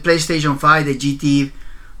 on the PlayStation 5, the GT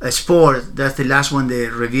Sport, that's the last one they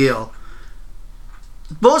revealed.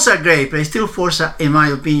 both are great, but still Forza, in my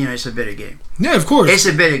opinion, is a better game. Yeah, of course. It's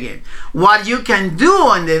a better game. What you can do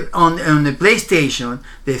on the PlayStation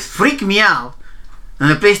that freak me out on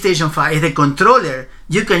the PlayStation 5 is the controller.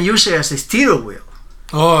 You can use it as a steering wheel.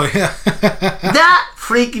 Oh, yeah. That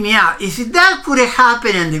freaked me out. If that could have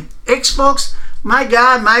happened on the Xbox, my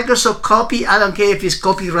God, Microsoft copy. I don't care if it's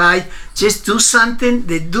copyright. Just do something.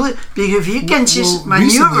 They do it because if you can just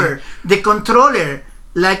maneuver the controller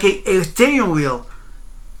like a steering wheel,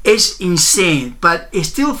 it's insane. But it's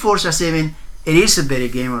still Forza 7. It is a better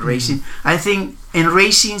game of racing. I think in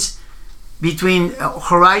racings between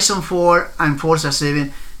Horizon 4 and Forza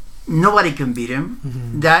 7, nobody can beat them.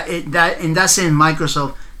 That in that sense,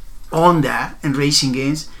 Microsoft owned that in racing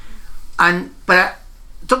games. But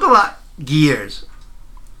talk about Gears.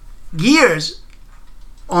 Gears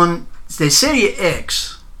on the Series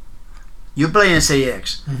X. You play in Series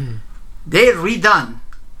X. They redone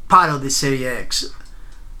part of the Series X.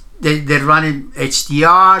 They're running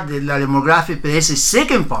HDR, the demographic, but there's a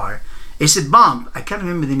second part. It's a bump. I can't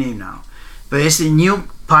remember the name now. But it's a new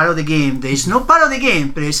part of the game. There is no part of the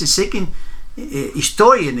game, but it's a second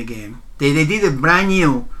story in the game. They did a brand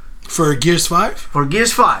new. For Gears 5? For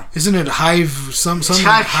Gears 5. Isn't it Hive something?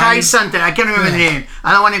 Hive something. I can't remember the name.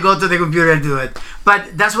 I don't want to go to the computer and do it.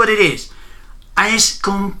 But that's what it is. And it's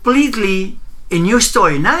completely a new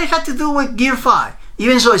story. Now it had to do with Gear 5.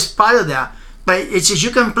 Even so, it's part of that. But it's just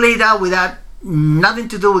you can play that without nothing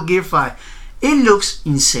to do with Gear 5. It looks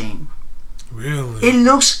insane. Really? It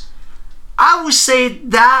looks, I would say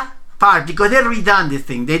that part, because they redone the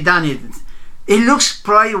thing. They done it. It looks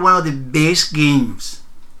probably one of the best games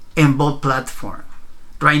in both platforms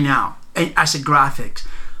right now, and as a graphics.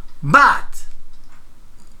 But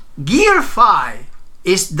Gear 5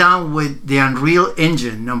 is done with the Unreal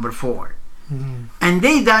Engine number 4. And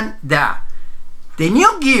they done that. The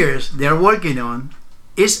new Gears they're working on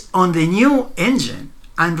is on the new engine,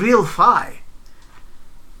 Unreal 5.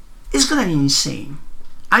 It's gonna be insane.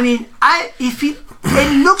 I mean, if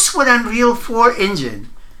it looks with Unreal 4 engine,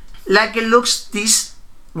 like it looks this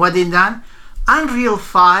what they done, Unreal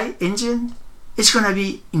 5 engine, it's gonna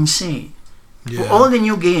be insane. Yeah. For all the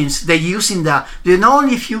new games, they're using that. There are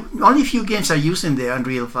only few games are using the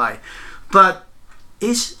Unreal 5, but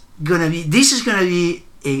this is gonna be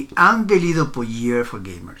an unbelievable year for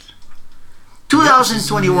gamers.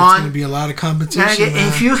 2021. It's going to be a lot of competition. And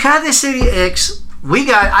if you had the Series X,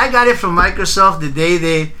 I got it from Microsoft the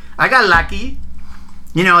day I got lucky.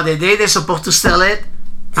 You know, the day they're supposed to sell it,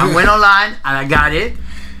 I went online and I got it.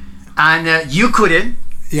 And you couldn't.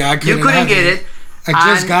 Yeah, I couldn't. You couldn't get it.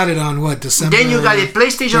 I just got it on December. Then you got a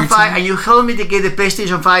PlayStation 5, and you helped me to get the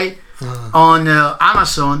PlayStation 5 on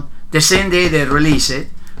Amazon the same day they release it.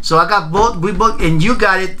 So I got both. We both, and you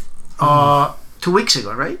got it 2 weeks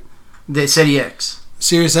ago, right? The Series X.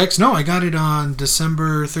 Series X? No, I got it on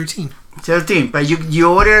December 13th. 13th, but you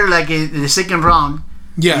ordered like the second round.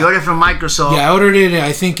 Yeah. You ordered from Microsoft. Yeah, I ordered it.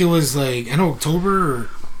 I think it was like in October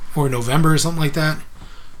or November or something like that.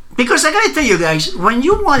 Because I gotta tell you guys, when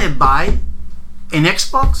you want to buy an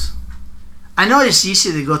Xbox, I know it's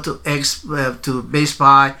easy to go to Best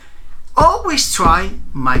Buy. Always try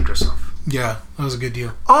Microsoft. Yeah, that was a good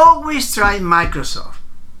deal. Always try Microsoft.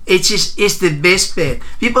 It's the best bet.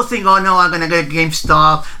 People think, oh no, I'm gonna go to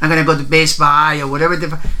GameStop, I'm gonna go to Best Buy or whatever.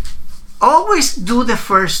 Always do the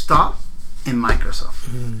first stop in Microsoft,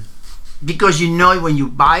 because you know when you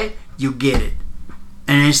buy it, you get it,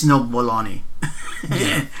 and it's no baloney.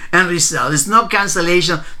 And resell. There's no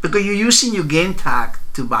cancellation because you're using your game tag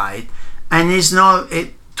to buy it, and it's no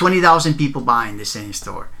 20,000 people buying the same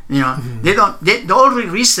store. You know, the all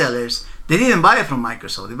resellers, they didn't buy it from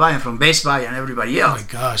Microsoft. They buy it from Best Buy and everybody else. Oh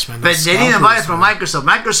my gosh, man! But they didn't buy it from Microsoft.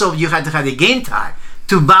 Microsoft, you had to have the game tag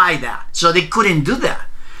to buy that, so they couldn't do that.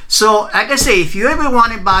 So, like I say, if you ever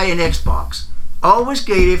want to buy an Xbox, always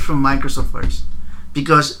get it from Microsoft first,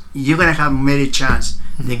 because you're gonna have more chance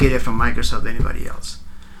to get it from Microsoft than anybody else.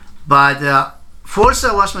 But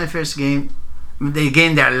Forza was my first game, the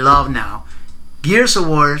game that I love now. Gears of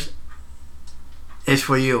War is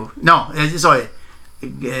for you. No, sorry,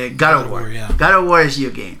 God of War. Yeah. God of War is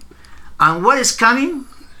your game. And what is coming?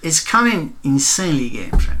 It's coming insanely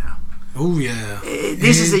games right now. Oh yeah.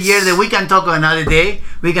 This is a year that we can talk about another day.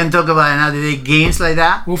 We can talk about another day games like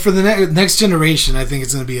that. Well, for the next generation, I think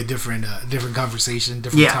it's going to be a different conversation,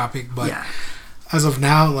 different topic. But as of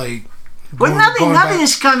now, like, well, nothing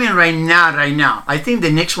is coming right now. I think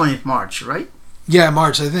the next one is March, right? Yeah,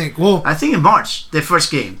 March. I think. Well, I think in March, the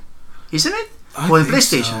first game, isn't it? For the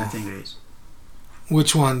PlayStation, so. I think it is.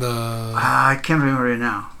 Which one? I can't remember it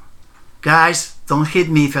now. Guys, don't hit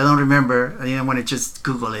me if I don't remember. I want to just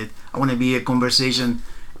Google it. I want to be a real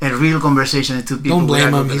conversation to people. Don't blame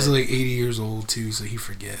him. Google He's it. like 80 years old too, so he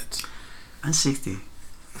forgets. I'm 60,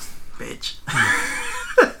 bitch.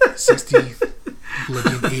 60,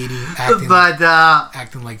 looking 80, acting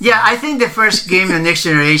acting like. Yeah, I think the first game in Next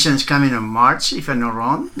Generation is coming in March, if I'm not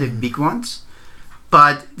wrong, the big ones.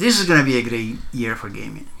 But this is going to be a great year for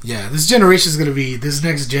gaming. Yeah, this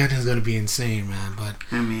next gen is going to be insane, man. But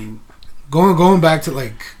I mean, going back to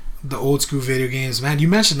like the old school video games, man, you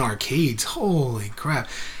mentioned arcades. Holy crap.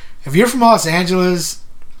 If you're from Los Angeles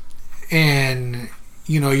and,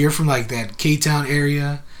 you're from like that K-Town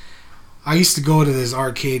area, I used to go to this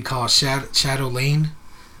arcade called Shadow Lane.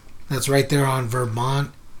 That's right there on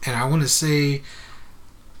Vermont. And I want to say,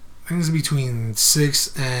 I think it's between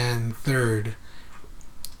 6th and 3rd.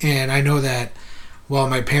 And I know that while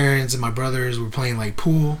my parents and my brothers were playing like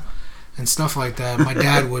pool and stuff like that, my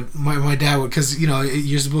dad would, because,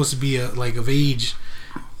 you're supposed to be like of age,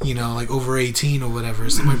 like over 18 or whatever.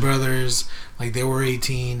 So my brothers, like they were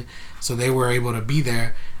 18, so they were able to be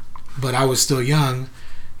there. But I was still young,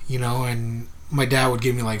 and my dad would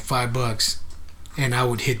give me like $5 and I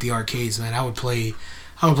would hit the arcades, man. I would play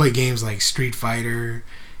games like Street Fighter.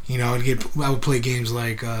 I would play games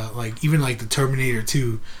like even like the Terminator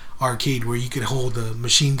 2 arcade where you could hold the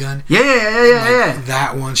machine gun. Yeah.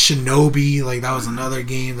 That one, Shinobi, like that was another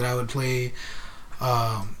game that I would play.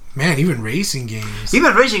 Man, even racing games.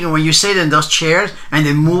 Even racing, when you sit in those chairs and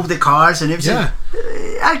they move the cars and everything. Yeah.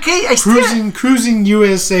 Arcade, Cruising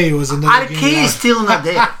USA was another game. Arcade is still not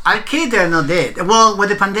dead. Arcade, they're not dead. Well, with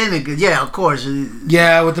the pandemic, yeah, of course.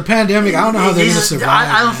 Yeah, with the pandemic, I don't know how they're going to survive.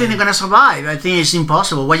 I don't think they're going to survive. I think it's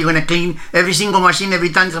impossible. What, you're going to clean every single machine every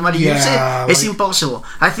time somebody uses it? It's impossible.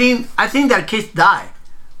 I think the arcades die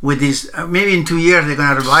with this. Maybe in 2 years they're going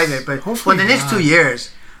to revive it, but for the next 2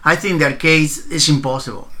 years, I think the arcades is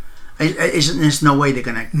impossible. There's no way they're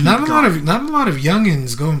gonna. Not a lot of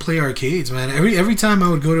youngins go and play arcades, man. Every time I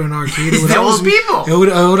would go to an arcade, it would the always old people. It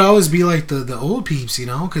would always be like the old peeps,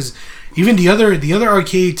 because even the other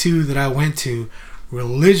arcade too that I went to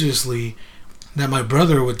religiously, that my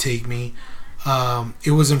brother would take me.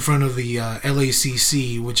 It was in front of the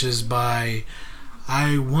LACC, which is by,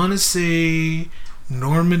 I want to say,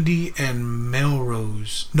 Normandy and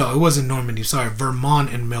Melrose. No, it wasn't Normandy. Sorry,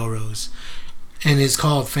 Vermont and Melrose. And it's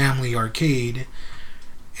called Family Arcade.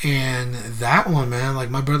 And that one, man, like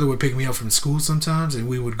my brother would pick me up from school sometimes and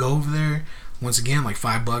we would go over there, once again, like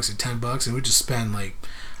 $5 or $10, and we'd just spend like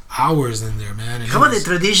hours in there, man. And how about the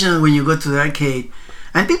tradition when you go to the arcade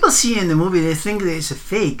and people see in the movie, they think that it's a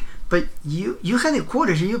fake, but you had the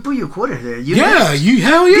quarters and you put your quarters there.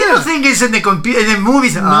 Hell yeah. People think it's in the computer, in the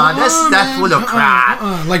movies. That's full of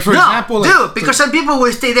crap. Like for example, dude, because some people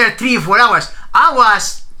will stay there 3 or 4 hours. I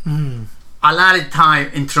was a lot of time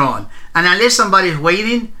in Tron, and unless somebody's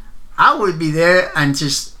waiting, I would be there and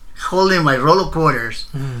just holding my roll of quarters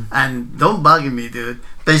and don't bug me, dude.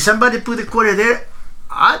 But if somebody put a quarter there,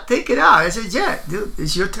 I'll take it out. I said, yeah, dude,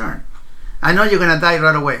 it's your turn. I know you're gonna die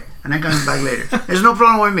right away, and I'm coming back later. There's no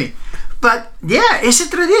problem with me. But yeah, it's a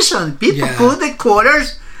tradition. People put the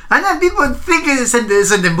quarters. And then people think it's in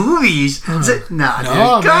the movies. Dude, come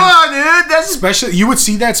on, dude. That's especially, you would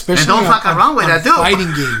see that especially. And don't fuck around with that, too.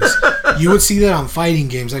 Fighting games. You would see that on fighting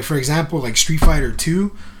games. Like for example, like Street Fighter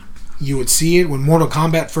 2. You would see it when Mortal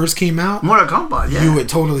Kombat first came out. Mortal Kombat, yeah. You would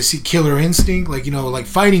totally see Killer Instinct, like like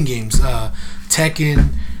fighting games, Tekken,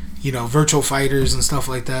 Virtual Fighters and stuff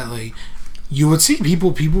like that. Like you would see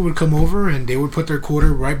people would come over and they would put their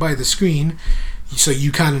quarter right by the screen. So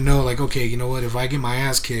you kind of know, like, okay, you know what? If I get my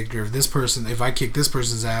ass kicked, or if I kick this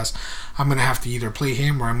person's ass, I'm gonna have to either play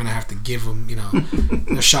him or I'm gonna have to give him,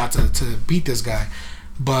 a shot to beat this guy.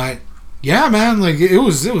 But yeah, man, like it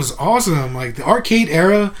was awesome. Like the arcade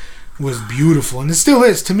era was beautiful, and it still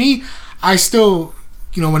is. To me, I still,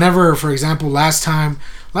 whenever, for example, last time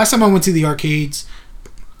I went to the arcades,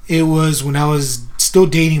 it was when I was still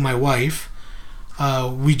dating my wife.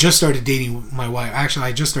 We just started dating my wife. Actually,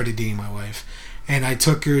 I just started dating my wife. And I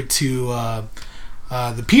took her to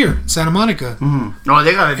the pier, Santa Monica. Mm-hmm. Oh,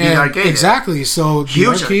 they got a big arcade. Exactly. So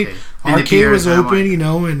huge the arcade was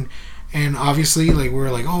open, and obviously, like,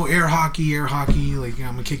 we're like, oh, air hockey. Like,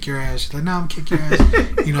 I'm gonna kick your ass. She's like, no, I'm gonna kick your ass.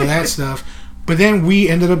 That stuff. But then we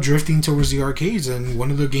ended up drifting towards the arcades, and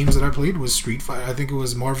one of the games that I played was Street Fighter. I think it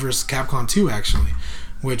was Marvel vs. Capcom 2, actually,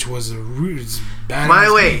 which was a badass. By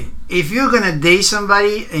the way, if you're gonna date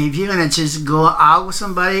somebody, and if you're gonna just go out with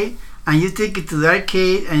somebody, and you take it to the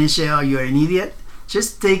arcade and you say, oh, you're an idiot,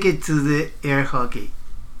 just take it to the air hockey.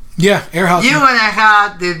 Yeah, air hockey. You're going to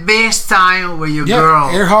have the best time with your girl.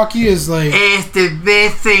 Air hockey is like... It's the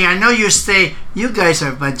best thing. I know you say, you guys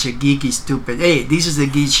are a bunch of geeky stupid. Hey, this is the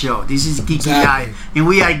Geek Show. This is Geeky Exactly. Live, and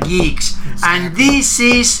we are geeks. And this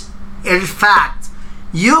is a fact.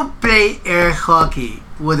 You play air hockey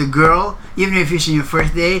with a girl, even if it's in your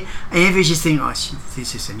first day, and if you just think, oh,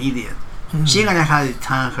 this is an idiot. She's gonna have the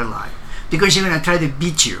time of her life because she's gonna try to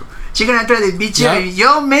beat you. She's gonna try to beat you, Yep. and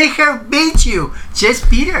you'll make her beat you. Just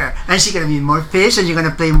beat her, and she's gonna be more pissed, and you're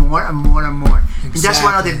gonna play more and more and more. And that's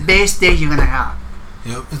one of the best days you're gonna have.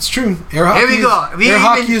 Yep, it's true. Air hockey. Here we go. Air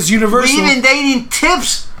hockey is universal. We even dating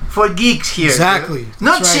tips for geeks here. Exactly. Dude.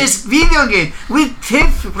 Not That's right. just video game. We tip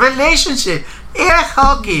relationship. Air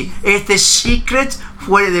hockey is the secret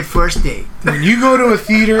for the first day. When you go to a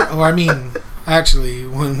theater, or I mean, actually,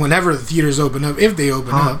 whenever the theaters open up, if they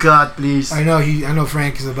open Oh up. God, please. I know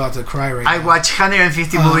Frank is about to cry right I now. watch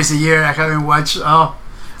 150 movies a year. I haven't watched. Oh,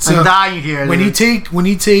 So, I'm dying here. When dude.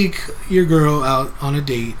 you take your girl out on a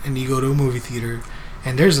date and you go to a movie theater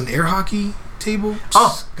and there's an air hockey table,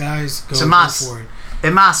 Oh, guys, it's a go must. for it. a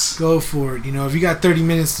must. Go for it. You know, if you got 30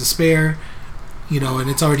 minutes to spare, you know, and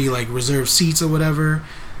it's already like reserved seats or whatever,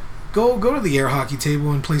 go to the air hockey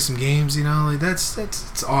table and play some games. You know, like that's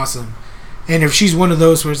awesome. And if she's one of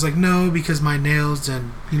those where it's like, no, because my nails,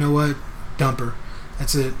 and you know what, dump her.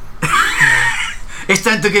 That's it. It's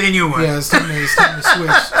time to get a new one. Yeah, it's time to switch.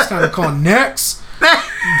 It's time to call next.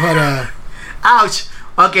 But Ouch.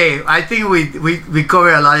 Okay, I think we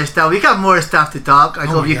covered a lot of stuff. We got more stuff to talk. I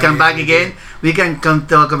hope my you God, come yeah, back we again. do. We can come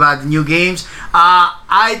talk about new games.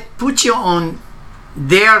 I put you on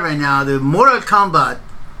there right now. The Mortal Kombat,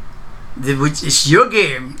 which is your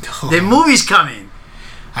game. Oh. The movie's coming.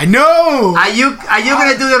 I know. Are you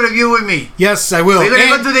gonna do the review with me? Yes, I will. We're gonna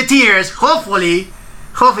And go to the theaters. Hopefully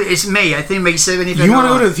it's May. I think May 7th. you want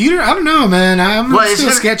to go to the theater? I don't know, man. I'm Well, it's still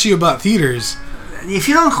gonna- sketchy about theaters. If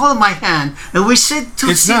you don't hold my hand and we sit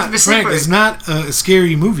two It's seats not, beside Frank. It's not a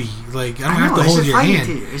scary movie. Like I don't have to hold your hand.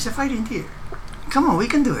 It's a fighting theater. Come on, we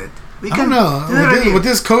can do it. We I can don't know. do the review. With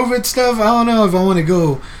this COVID stuff, I don't know if I want to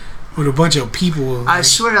go with a bunch of people. I Like,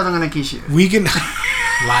 swear I'm not gonna kiss you. we can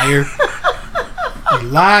liar. You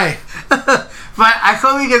lie. But I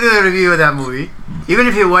hope we can do the review of that movie. Even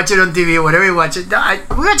if you watch it on TV or whatever you watch it,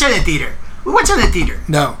 we watch it in the theater. We watch it in the theater.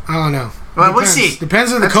 No, I don't know. Well, we'll Depends. see.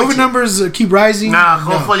 Depends if the That's what COVID you- numbers keep rising. No,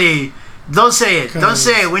 hopefully. Don't say it. Don't Cause-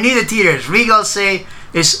 say it. We need the theaters. Regal say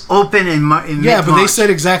it's open in Yeah, but they mid-March. said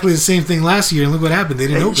exactly the same thing last year, and look what happened. They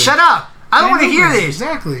didn't open. Shut up. I don't want to hear this.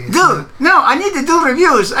 Exactly. It's Dude, no, I need to do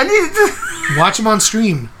reviews. I need to do... like, watch them on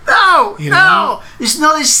stream. No, You no, know? it's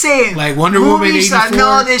not the same. Like Wonder Woman Movies 84. are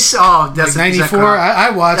not this. Oh, that's Like a piece of 94, crap. I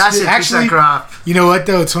watched That's it. a piece of Actually, crap. you know what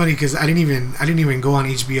though? It's funny because I didn't even go on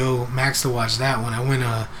HBO Max to watch that one. I went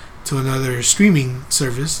to another streaming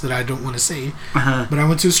service that I don't want to say, Uh-huh. but I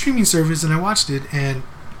went to a streaming service and I watched it, and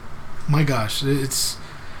my gosh, it's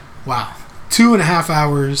wow, 2.5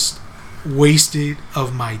 hours wasted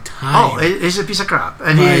of my time. Oh, it's a piece of crap,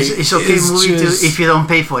 and Like, it's okay it's movie just- to if you don't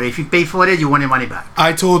pay for it. If you pay for it, you want your money back.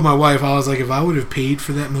 I told my wife, I was like, if I would have paid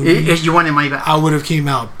for that movie, You want your money back. I would have came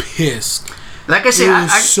out pissed. Like I It said,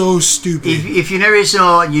 was so stupid. if you never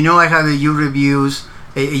saw, you know I have a U reviews,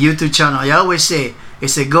 a YouTube channel. I always say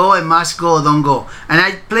it's a go, a must go, don't go. And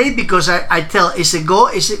I play it because I tell it's a go,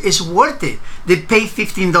 it's worth it. They pay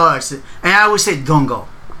 $15, and I would say don't go.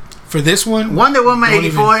 For this one, Wonder Woman don't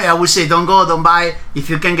 84, I would say don't go, don't buy it. If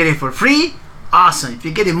you can get it for free, awesome. If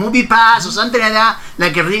you get a movie pass or something like that,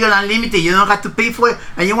 like a Regal Unlimited, you don't have to pay for it,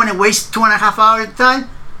 and you want to waste 2.5 hours of time,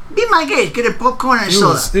 be my guest. Get a popcorn and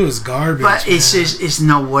soda. it was garbage. But it's man. just, it's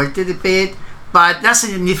not worth it to pay it. But that's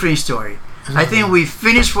a different story. I think we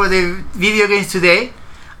finished for the video games today.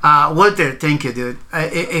 Walter, thank you, dude.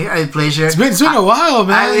 A pleasure. It's been a while,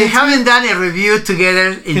 man. We It's haven't done a review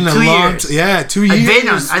together in been a 2 long years. yeah, 2 And years.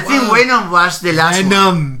 Venom. I think Wow. Venom was the last one.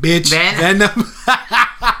 Venom, bitch. Venom.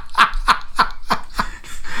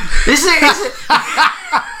 It's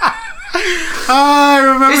I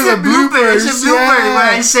remember a the blooper. bloopers. It's a blooper yeah. when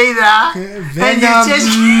I say that. Venom. And you just...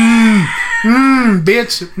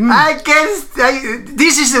 Bitch. I guess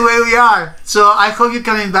this is the way we are. So I hope you're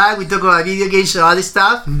coming back. We talk about video games and other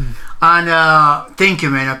stuff. And thank you,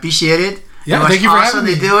 man. I appreciate it. Yeah, it was thank you for awesome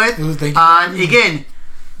having to me. do it. Thank you for And having me. again,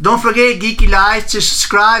 don't forget Geeky Live to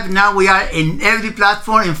subscribe. Now we are in every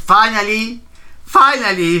platform, and finally,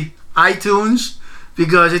 iTunes.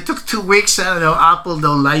 Because it took 2 weeks. I don't know. Apple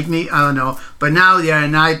don't like me. I don't know. But now they are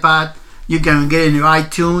an iPad. You can get in your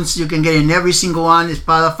iTunes. You can get in every single one.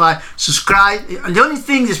 Spotify. Subscribe. The only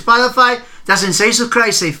thing is Spotify doesn't say subscribe.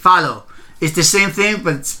 It say follow. It's the same thing,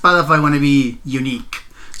 but Spotify want to be unique.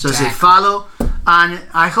 So say Exactly. follow. And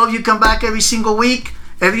I hope you come back every single week.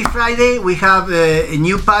 Every Friday we have a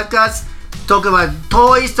new podcast talk about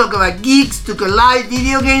toys, talk about geeks, talk about live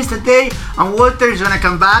video games today. And Walter is gonna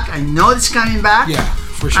come back. I know it's coming back. Yeah,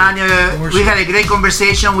 for sure. And For we sure. had a great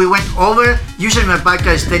conversation. We went over. Usually my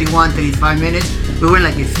podcast is 31, 35 minutes. We went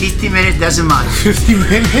like 50 minutes. Doesn't matter. 50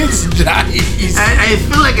 minutes? Nice. I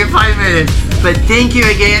feel like 5 minutes. But thank you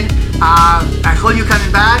again. I hope you're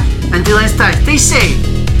coming back. Until next time, stay safe.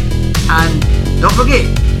 And don't forget,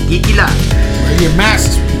 Geeky Love. Wear your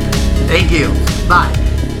masks. Thank you. Bye.